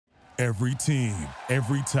Every team,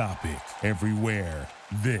 every topic, everywhere.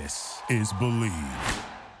 This is Believe.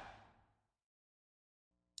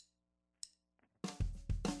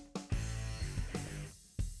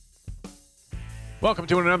 Welcome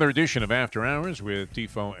to another edition of After Hours with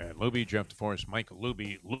Tifo and Luby. Jeff DeForest, Mike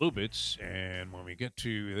Luby, Lubitz. And when we get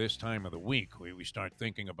to this time of the week, we start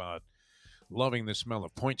thinking about loving the smell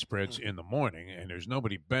of point spreads in the morning. And there's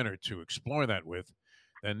nobody better to explore that with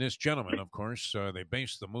than this gentleman, of course. They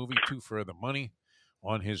based the movie Two for the Money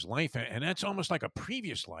on his life. And that's almost like a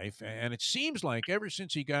previous life. And it seems like ever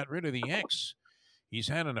since he got rid of the ex, he's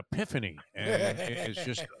had an epiphany. And it's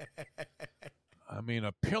just...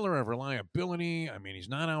 a pillar of reliability. He's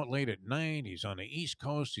not out late at night. He's on the East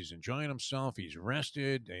Coast. He's enjoying himself. He's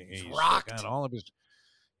rested. He's got all of his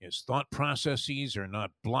thought processes are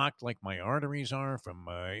not blocked like my arteries are from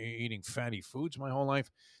eating fatty foods my whole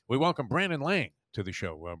life. We welcome Brandon Lang to the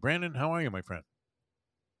show. Brandon, how are you, my friend?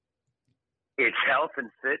 It's health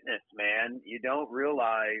and fitness, man. You don't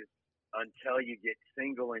realize until you get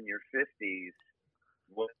single in your 50s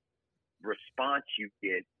what response you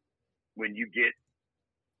get when you get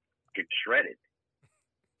shredded.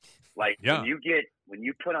 Like when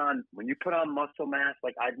you put on muscle mass,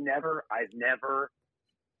 like I've never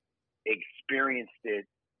experienced it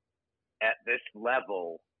at this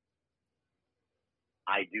level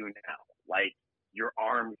I do now. Like your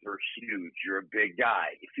arms are huge, you're a big guy.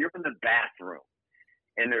 If you're in the bathroom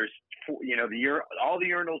and there's all the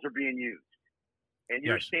urinals are being used and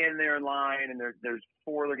you're standing there in line and there's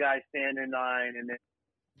four other guys standing in line and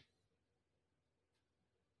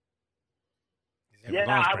then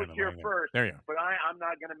I was here first. There you are. But I'm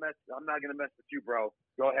not gonna mess with you, bro.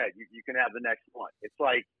 Go ahead. You can have the next one. It's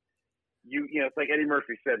like it's like Eddie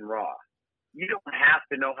Murphy said in Raw. You don't have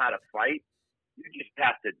to know how to fight. You just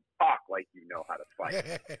have to talk like you know how to fight.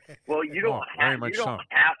 Well, you don't have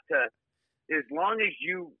to. As long as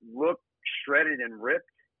you look shredded and ripped,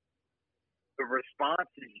 the response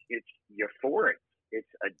is it's euphoric. It's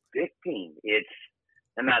addicting.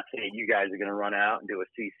 I'm not saying you guys are going to run out and do a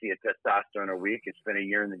cc of testosterone a week and spend a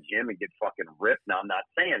year in the gym and get fucking ripped. No, I'm not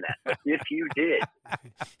saying that. But if you did,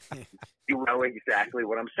 you know exactly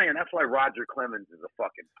what I'm saying. That's why Roger Clemens is a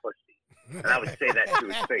fucking pussy. And I would say that to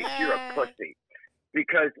his face. You're a pussy.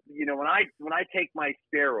 Because, when I take my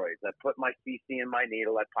steroids, I put my cc in my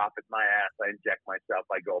needle, I pop it in my ass, I inject myself,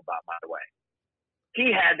 I go about my way.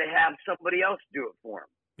 He had to have somebody else do it for him.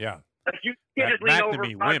 Yeah. If you just lean over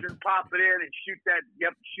Roger and pop it in and shoot that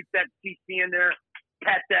CC in there,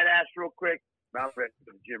 pat that ass real quick. Mount ready,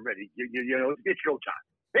 gym ready. It's go time.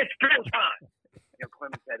 It's go time.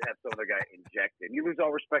 Clemens had to have some other guy injected. You lose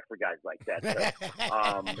all respect for guys like that. So,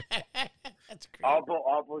 that's great. All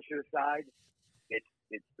bullshit aside,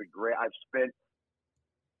 it's the great. I've spent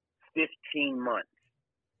 15 months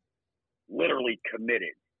literally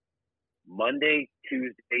committed. Monday,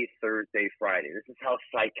 Tuesday, Thursday, Friday. This is how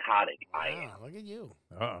psychotic I am. Look at you.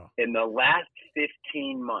 Uh-oh. In the last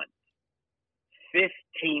 15 months, chest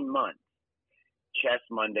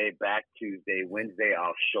Monday, back Tuesday, Wednesday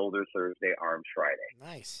off, shoulder Thursday, arms Friday.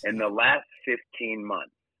 Nice. In the last 15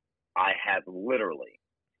 months, I have literally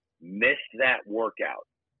missed that workout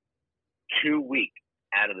 2 weeks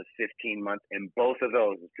out of the 15 months, and both of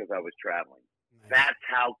those is because I was traveling. Nice. That's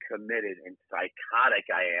how committed and psychotic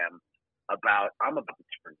I am. I'm about to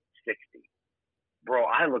turn 60, bro.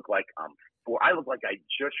 I look like I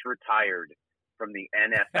just retired from the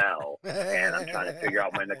NFL, and I'm trying to figure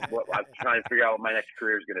out what my next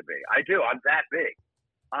career is going to be. I do. I'm that big.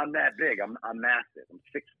 I'm massive. I'm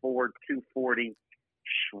 6'4", 240,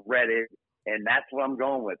 shredded, and that's what I'm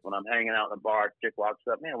going with when I'm hanging out in the bar. Chick walks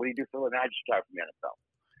up, man, what do you do for a living? I just retired from the NFL.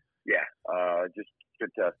 Yeah, just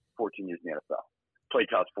spent 14 years in the NFL. Played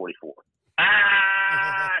till I was 44.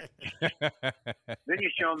 Then you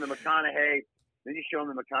show them the McConaughey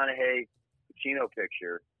Pacino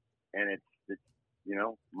picture, and it's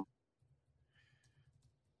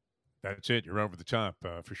That's it. You're over the top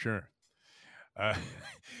for sure.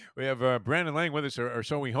 We have Brandon Lang with us, or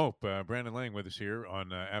so we hope. Brandon Lang with us here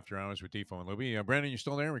on After Hours with Tifo and Luby. Brandon, you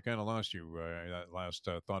still there? We kind of lost you. That last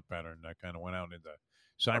thought pattern kind of went out into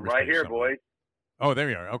cyberspace. I'm right here, boys. Oh,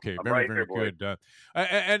 there you are. Okay, very good.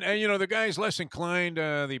 And the guy's less inclined.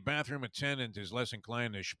 The bathroom attendant is less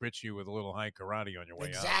inclined to spritz you with a little high karate on your way out.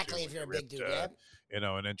 Exactly, if you're a big dude,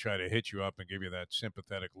 and then try to hit you up and give you that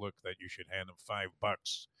sympathetic look that you should hand them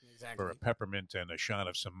 $5 for a peppermint and a shot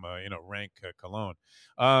of some, rank cologne.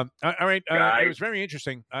 All right, it was very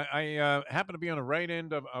interesting. I happened to be on the right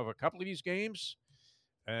end of a couple of these games.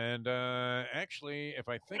 And actually, if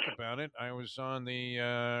I think about it, I was on the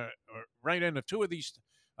right end of two of these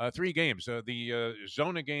three games. The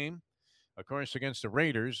Zona game Of course, against the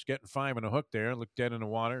Raiders, getting 5 on the hook there, looked dead in the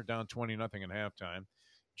water, down 20-0 at halftime.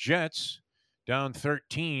 Jets down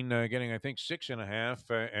 13, getting, I think,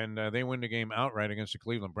 6.5, and they win the game outright against the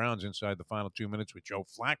Cleveland Browns inside the final 2 minutes with Joe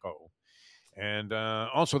Flacco. And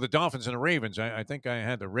also the Dolphins and the Ravens. I think I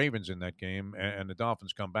had the Ravens in that game, and the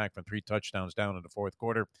Dolphins come back from 3 touchdowns down in the fourth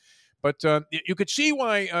quarter. But you could see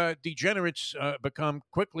why degenerates become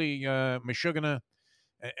quickly Meshuggah,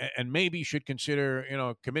 and maybe should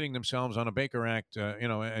consider, committing themselves on a Baker Act,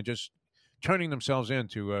 and just turning themselves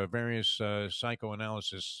into various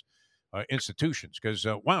psychoanalysis institutions. Because,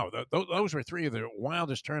 wow, those were 3 of the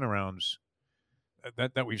wildest turnarounds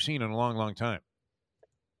that we've seen in a long, long time.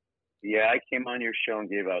 Yeah, I came on your show and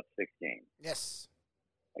gave out 6 games. Yes.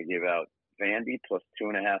 I gave out Vandy plus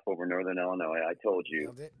 2.5 over Northern Illinois. I told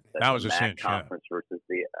you that was a MAC cinch. Conference versus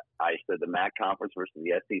I said the MAC Conference versus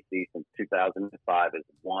the SEC since 2005 is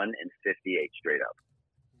 1-58 straight up.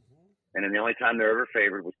 And then the only time they're ever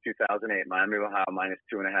favored was 2008, Miami of Ohio minus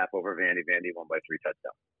 2.5 over Vandy. Vandy won by 3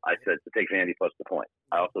 touchdowns. I said to take Vandy plus the point.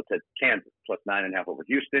 I also said Kansas plus 9.5 over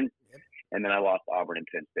Houston. Yep. And then I lost Auburn and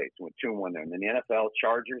Penn State. So went 2-1 there. And then the NFL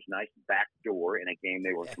Chargers, nice backdoor in a game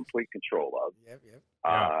they were in complete control of.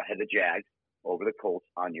 Had the Jags over the Colts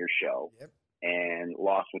on your show. Yep. And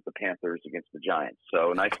lost with the Panthers against the Giants.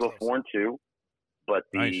 So nice little 4-2. But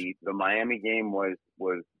the Miami game was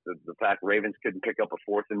the fact Ravens couldn't pick up a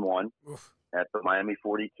 4th and 1 at the Miami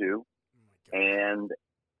 42. Oh and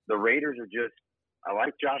the Raiders are just – I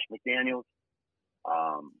like Josh McDaniels.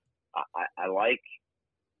 I like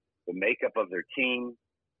the makeup of their team,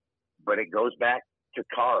 but it goes back to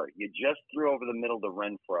Carr. You just threw over the middle to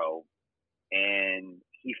Renfro, and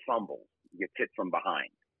he fumbles. You get hit from behind.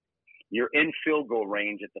 You're in field goal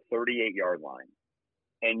range at the 38-yard line,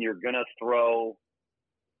 and you're going to throw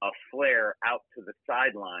a flare out to the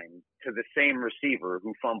sideline to the same receiver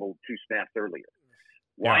who fumbled 2 snaps earlier.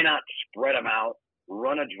 Why not spread them out,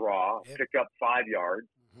 run a draw, pick up 5 yards,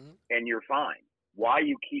 and you're fine? Why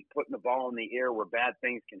you keep putting the ball in the air where bad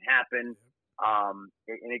things can happen?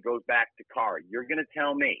 And it goes back to Carr. You're going to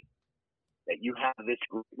tell me that you have this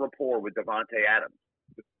rapport with Davante Adams,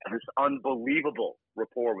 this unbelievable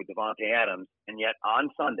rapport with Davante Adams, and yet on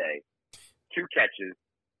Sunday, 2 catches,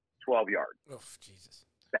 12 yards. Oh, Jesus.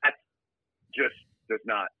 That just does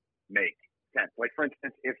not make sense. Like, for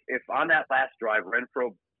instance, if on that last drive,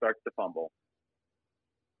 Renfro starts to fumble,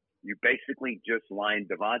 you basically just line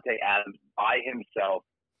Davante Adams by himself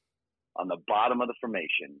on the bottom of the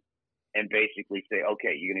formation and basically say,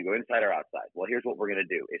 okay, you're going to go inside or outside. Well, here's what we're going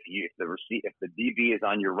to do. If the DB is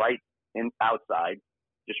on your right and outside,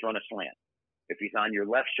 just run a slant. If he's on your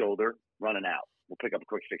left shoulder, run an out. We'll pick up a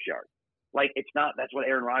quick 6 yards. Like, it's not. That's what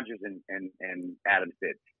Aaron Rodgers and Adams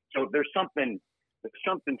did. So there's something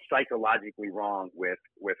psychologically wrong with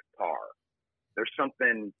Carr. There's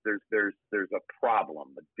a problem,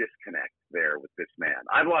 a disconnect there with this man.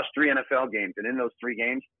 I've lost 3 NFL games, and in those 3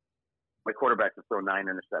 games, my quarterbacks have thrown 9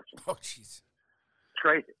 interceptions. Oh, jeez. It's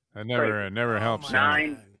crazy. That never helps.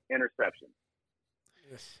 9 interceptions.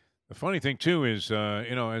 Yes. The funny thing, too, is,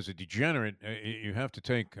 as a degenerate, you have to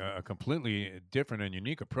take a completely different and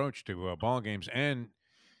unique approach to ball games and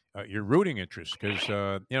your rooting interest. Because,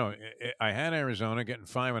 I had Arizona getting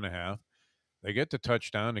 5.5. They get the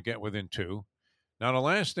touchdown to get within 2. Now,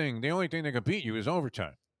 the only thing that can beat you is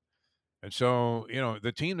overtime. And so,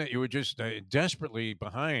 the team that you were just desperately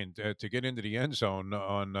behind to get into the end zone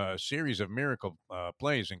on a series of miracle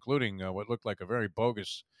plays, including what looked like a very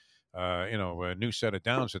bogus a new set of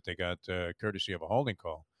downs that they got courtesy of a holding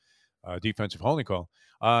call, defensive holding call.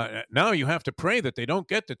 Now you have to pray that they don't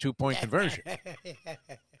get the 2-point conversion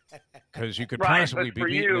because you could possibly be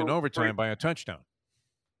beaten in overtime by a touchdown.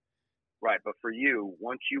 Right, but for you,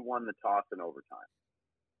 once you won the toss in overtime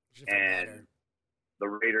and the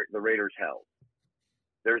Raiders held,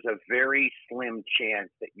 there's a very slim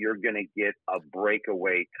chance that you're going to get a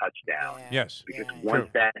breakaway touchdown. Yes, because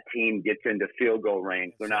once that team gets into field goal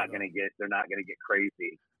range, they're not going to get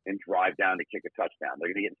crazy and drive down to kick a touchdown. They're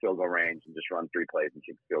going to get in field goal range and just run 3 plays and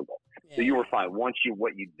kick a field goal. Yeah. So you were fine. What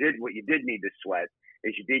you did need to sweat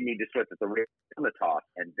is you did need to sweat that the Raiders in the toss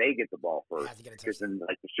and they get the ball first. Because in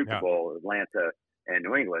like the Super Bowl, Atlanta and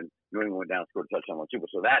New England went down and scored a touchdown on Super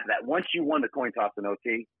Bowl. So that once you won the coin toss in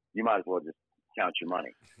OT, you might as well just count your money.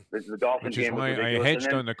 The Dolphins game was ridiculous. I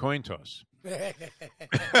hedged on the coin toss.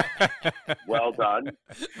 Well done.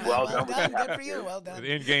 Well done. Good for you. Well done.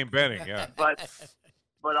 In-game betting, yeah. But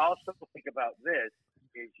also think about this: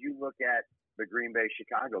 is you look at the Green Bay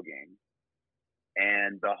Chicago game,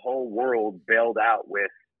 and the whole world bailed out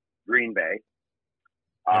with Green Bay.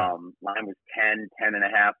 Line was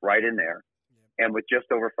 10.5, right in there. And with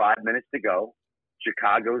just over 5 minutes to go,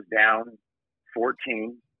 Chicago's down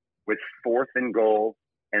 14 with 4th and goal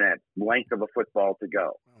and a length of a football to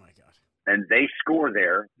go. Oh my God! And they score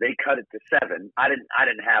there. They cut it to 7. I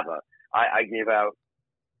didn't have I gave out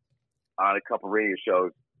on a couple radio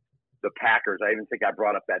shows the Packers. I even think I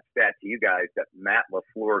brought up that stat to you guys that Matt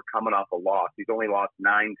LaFleur, coming off a loss, he's only lost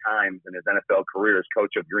 9 times in his NFL career as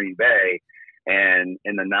coach of Green Bay. And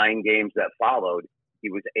in the 9 games that followed, he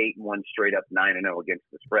was 8-1 straight up, 9-0 against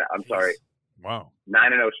the spread. I'm sorry. Wow.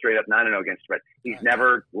 9-0 straight up, 9-0 against the spread. He's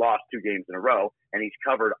never lost 2 games in a row, and he's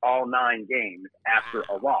covered all 9 games after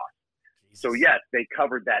a loss. So, yes, they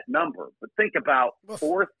covered that number. But think about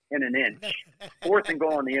 4th and an inch, 4th and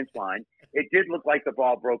goal on the inch line. It did look like the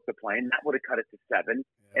ball broke the plane. That would have cut it to 7.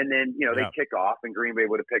 And then, they kick off, and Green Bay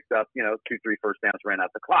would have picked up, 2-3 first downs, ran out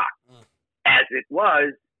the clock. As it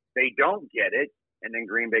was, they don't get it. And then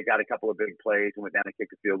Green Bay got a couple of big plays and went down and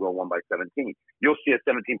kicked a field goal, won by 17. You'll see a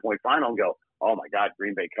 17-point final and go, oh, my God,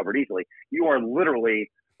 Green Bay covered easily. You are literally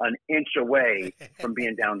an inch away from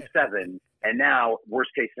being down 7. And now,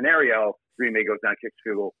 worst-case scenario, Green Bay goes down, kicks a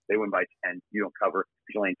field goal, they win by 10. You don't cover.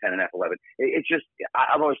 You're laying 10.5, 11. It's just –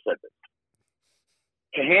 I've always said this.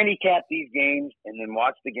 To handicap these games and then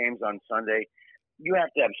watch the games on Sunday, you have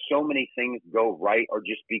to have so many things go right or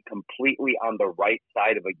just be completely on the right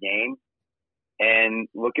side of a game. And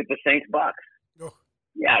look at the Saints-Bucks. Oh.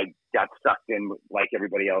 Yeah, I got sucked in like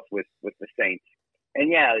everybody else with the Saints.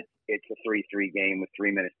 And, yeah, it's a 3-3 game with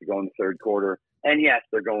 3 minutes to go in the third quarter. And, yes,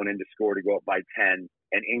 they're going in to score to go up by 10,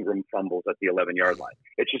 and Ingram fumbles at the 11-yard line.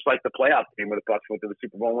 It's just like the playoff game where the Bucks went to the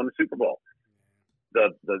Super Bowl and won the Super Bowl.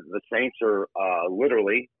 The Saints are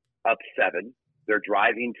literally up 7. They're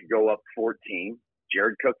driving to go up 14.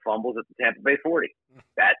 Jared Cook fumbles at the Tampa Bay 40.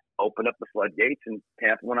 That opened up the floodgates, and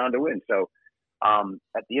Tampa went on to win. So,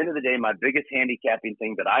 at the end of the day, my biggest handicapping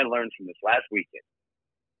thing that I learned from this last weekend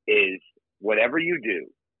is whatever you do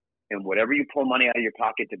and whatever you pull money out of your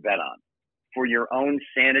pocket to bet on, for your own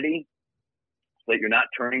sanity, so that you're not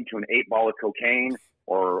turning to an 8-ball of cocaine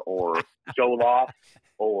or Zoloft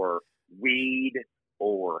or weed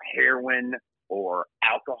or heroin or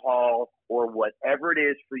alcohol or whatever it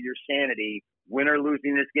is for your sanity, win or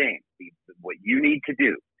losing this game. What you need to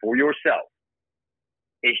do for yourself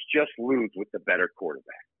is just lose with the better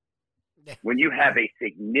quarterback. When you have a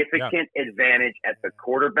significant advantage at the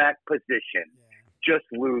quarterback position, just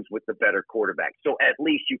lose with the better quarterback. So at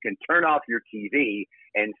least you can turn off your TV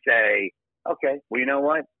and say, okay, well, you know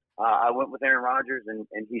what? I went with Aaron Rodgers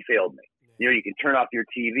and he failed me. You can turn off your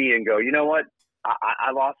TV and go, you know what?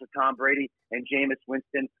 I lost to Tom Brady and Jameis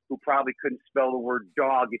Winston, who probably couldn't spell the word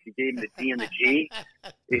dog if you gave him the D and the G.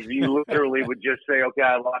 If you literally would just say, okay,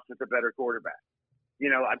 I lost with the better quarterback.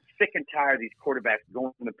 I'm sick and tired of these quarterbacks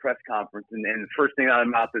going to the press conference and the first thing out of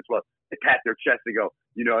their mouth is, well, they pat their chest and go,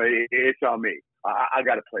 it's on me. I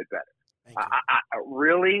got to play better. I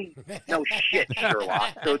really? No shit,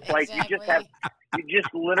 Sherlock. So it's like you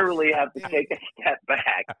just literally have to take a step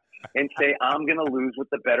back and say, I'm going to lose with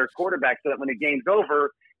the better quarterback, so that when the game's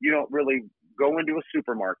over, you don't really go into a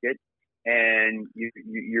supermarket and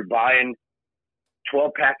you're buying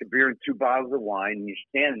 12-pack of beer and 2 bottles of wine, and you're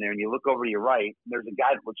standing there and you look over to your right, and there's a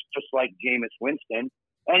guy that looks just like Jameis Winston,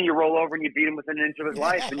 and you roll over and you beat him within an inch of his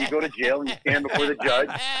life, and you go to jail and you stand before the judge,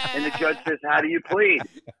 and the judge says, how do you plead?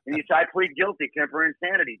 And you say, I plead guilty, temporary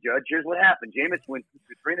insanity, judge. Here's what happened. Jameis Winston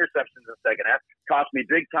threw 3 interceptions in the second half, cost me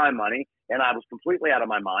big time money, and I was completely out of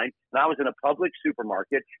my mind, and I was in a public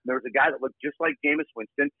supermarket, and there was a guy that looked just like Jameis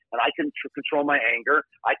Winston, and I couldn't control my anger,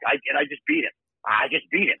 and I just beat him. I just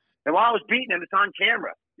beat him. And while I was beating him, it's on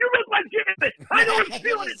camera. You look like Jameis. I know I'm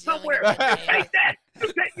feeling it somewhere. Take that.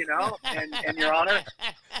 And Your Honor.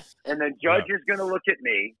 And the judge is going to look at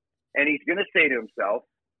me, and he's going to say to himself,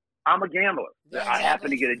 I'm a gambler. Yeah, exactly. I happen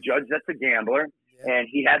to get a judge that's a gambler, and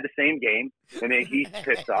he had the same game, and then he's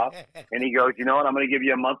pissed off. And he goes, you know what, I'm going to give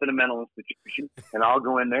you a month in a mental institution, and I'll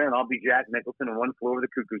go in there, and I'll be Jack Nicholson and one flew over the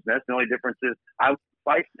cuckoo's nest. The only difference is I was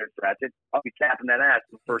twice there, Ratchet. I'll be tapping that ass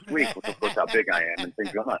in the first week, which of course how big I am and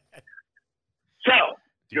things go on. So,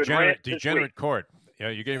 Degenerate Court. Yeah,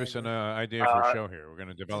 you gave us an idea for a show here. We're going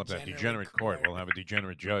to develop that Degenerate Court. We'll have a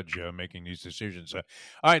degenerate judge making these decisions. All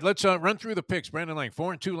right, let's run through the picks. Brandon Lang,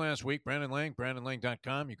 4-2 last week. Brandon Lang,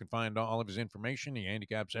 BrandonLang.com. You can find all of his information. He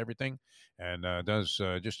handicaps everything and does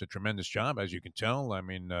just a tremendous job, as you can tell. I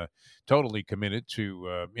mean, totally committed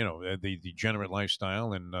to, the degenerate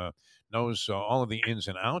lifestyle and knows all of the ins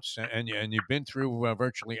and outs. And you've been through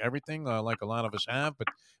virtually everything like a lot of us have, but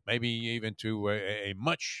maybe even to a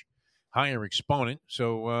much higher exponent.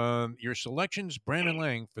 So your selections, Brandon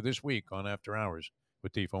Lang, for this week on After Hours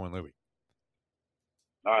with Tifo and Louie.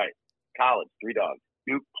 All right. College, 3 dogs.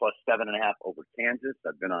 Duke plus 7.5 over Kansas.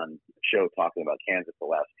 I've been on the show talking about Kansas the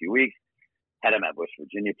last few weeks. Had them at West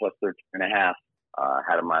Virginia plus 13.5.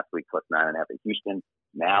 Had them last week plus 9.5 at Houston.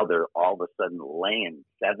 Now they're all of a sudden laying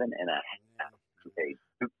 7.5 to a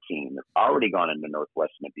Duke team that's already gone into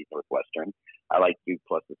Northwestern and beat Northwestern. I like Duke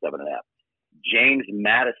plus the 7.5. James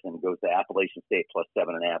Madison goes to Appalachian State plus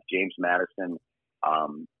 7.5. James Madison,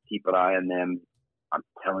 keep an eye on them. I'm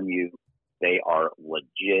telling you, they are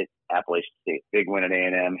legit. Appalachian State, big win at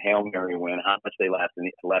A&M, Hail Mary win. How much they left in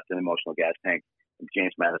the emotional gas tank?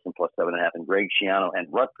 James Madison plus 7.5, and Greg Schiano and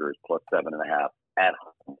Rutgers plus 7.5 at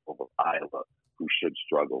home over Iowa, who should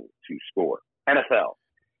struggle to score. NFL,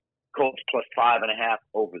 Colts plus 5.5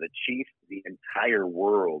 over the Chiefs. The entire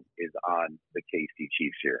world is on the KC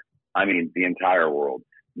Chiefs here. I mean, the entire world.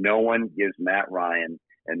 No one gives Matt Ryan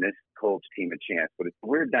and this Colts team a chance, but it's a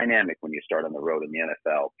weird dynamic when you start on the road in the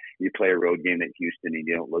NFL. You play a road game at Houston and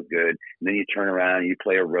you don't look good, and then you turn around and you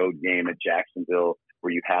play a road game at Jacksonville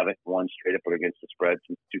where you haven't won straight up against the spread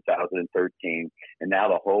since 2013, and now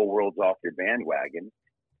the whole world's off your bandwagon.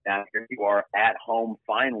 Now here you are at home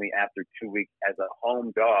finally after 2 weeks as a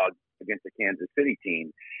home dog against the Kansas City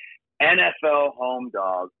team. NFL home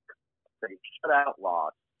dogs, they shutout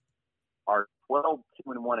loss, are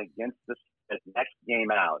 12-2-1 against the next game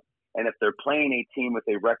out. And if they're playing a team with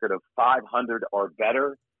a record of 500 or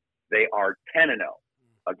better, they are 10-0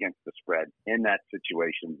 against the spread in that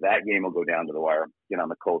situation. That game will go down to the wire. Get on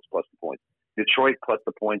the Colts plus the points. Detroit plus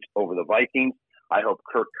the points over the Vikings. I hope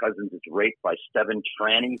Kirk Cousins is raped by 7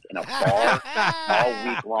 trannies in a bar all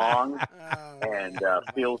week long and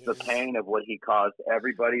feels the pain of what he caused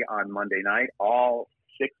everybody on Monday night. All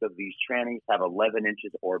 6 of these trannies have 11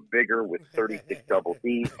 inches or bigger with 36 double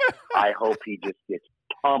Ds. I hope he just gets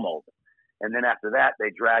pummeled. And then after that,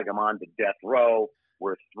 they drag him on to death row,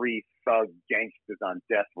 where 3 thug gangsters on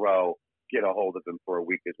death row get a hold of him for a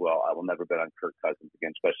week as well. I will never bet on Kirk Cousins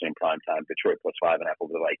again, especially in prime time. Detroit plus 5.5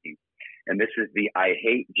 over the Vikings. And this is the I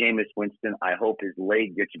hate Jameis Winston. I hope his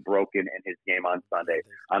leg gets broken in his game on Sunday.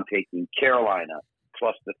 I'm taking Carolina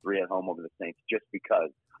plus the 3 at home over the Saints just because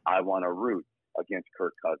I want to root against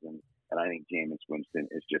Kirk Cousins. And I think Jameis Winston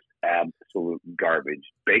is just absolute garbage.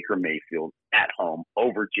 Baker Mayfield at home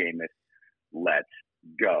over Jameis. Let's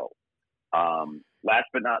go. Last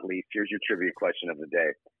but not least, here's your trivia question of the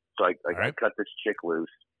day. So I cut this chick loose.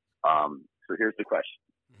 So here's the question.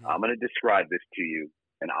 I'm going to describe this to you,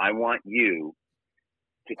 and I want you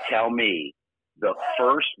to tell me the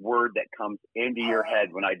first word that comes into your head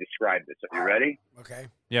when I describe this. Are you ready? Okay.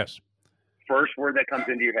 Yes. First word that comes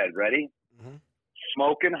into your head. Ready? Mm-hmm.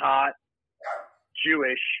 Smoking hot,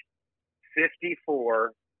 Jewish,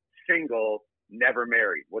 54, single, never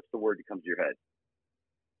married. What's the word that comes to your head?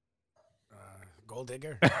 Gold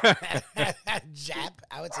digger. Jap.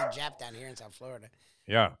 I would say Jap down here in South Florida.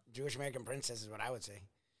 Yeah. Jewish American princess is what I would say.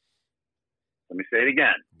 Let me say it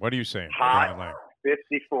again. What are you saying? Hot,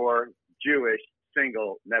 54, Jewish,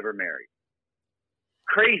 single, never married.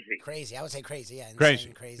 Crazy. Crazy. I would say crazy. Yeah.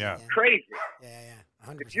 Crazy. Crazy. Yeah. Crazy. Yeah.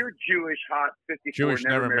 100%. If you're Jewish, hot, 54, Jewish,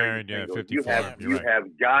 never married, single, 54. You have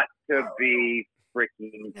got to be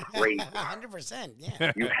freaking crazy. 100%.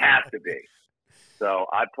 Yeah. You have to be. So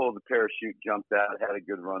I pulled the parachute, jumped out, had a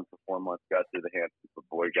good run for 4 months, got through the Hamptons.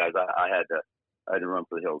 Boy, guys, I had to run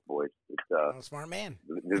for the hills, boys. It's smart man.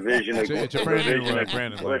 The vision. It's a brand new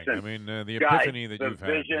Brandon Lang. Listen, I mean, the guys, epiphany that you've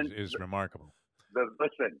had is remarkable. The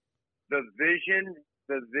vision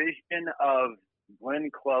of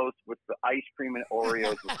Glenn Close with the ice cream and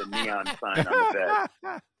Oreos with the neon sign on the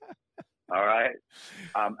bed. All right,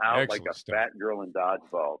 I'm out Excellent like a stuff. fat girl in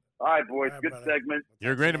dodgeball. All right, boys, All right, good brother. segment.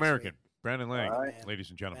 You're a great American. Brandon Lang, All right.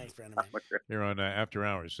 ladies and gentlemen. Thanks, Brandon. Here on After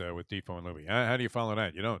Hours with Defo and Louie. How do you follow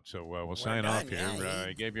that? You don't. So we'll sign off here. yeah.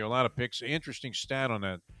 I gave you a lot of picks. Interesting stat on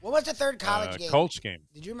that What was the third college game? Colts game.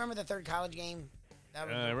 Did you remember the third college game? That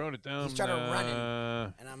was I wrote it down. He started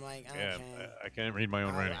running, and I'm like, okay. Yeah, I can't read my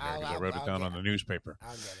own writing here because I wrote it down on the newspaper.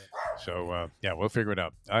 I'll get it. So, we'll figure it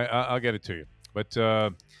out. I'll get it to you. But,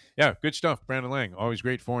 yeah, good stuff. Brandon Lang, always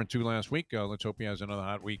great 4-2 last week. Let's hope he has another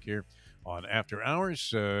hot week here on After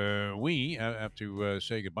Hours. We have to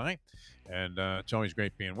say goodbye, and it's always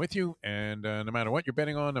great being with you. And no matter what you're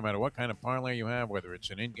betting on, no matter what kind of parlay you have, whether it's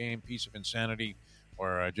an in-game piece of insanity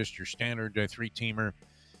or just your standard 3-teamer,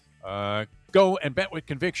 go and bet with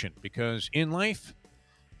conviction, because in life,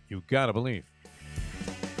 you got to believe.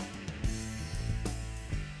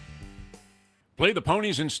 Play the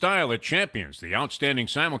ponies in style at Champions, the outstanding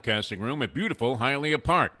simulcasting room at beautiful Hialeah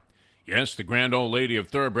Park. Yes, the grand old lady of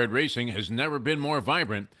thoroughbred racing has never been more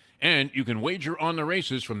vibrant, and you can wager on the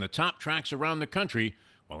races from the top tracks around the country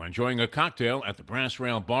while enjoying a cocktail at the Brass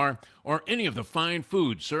Rail Bar or any of the fine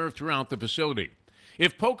food served throughout the facility.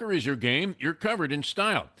 If poker is your game, you're covered in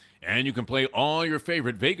style, and you can play all your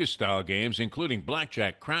favorite Vegas-style games, including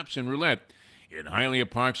blackjack, craps, and roulette, in Hialeah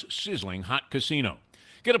Park's sizzling hot casino.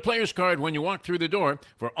 Get a player's card when you walk through the door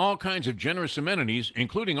for all kinds of generous amenities,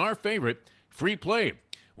 including our favorite, free play,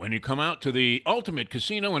 when you come out to the ultimate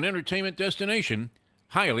casino and entertainment destination,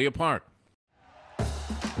 Hialeah Park.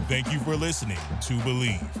 Thank you for listening to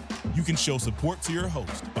Believe. You can show support to your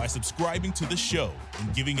host by subscribing to the show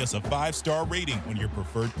and giving us a 5-star rating on your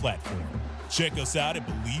preferred platform. Check us out at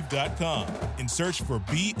Believe.com and search for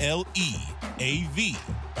BLEAV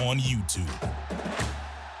on YouTube.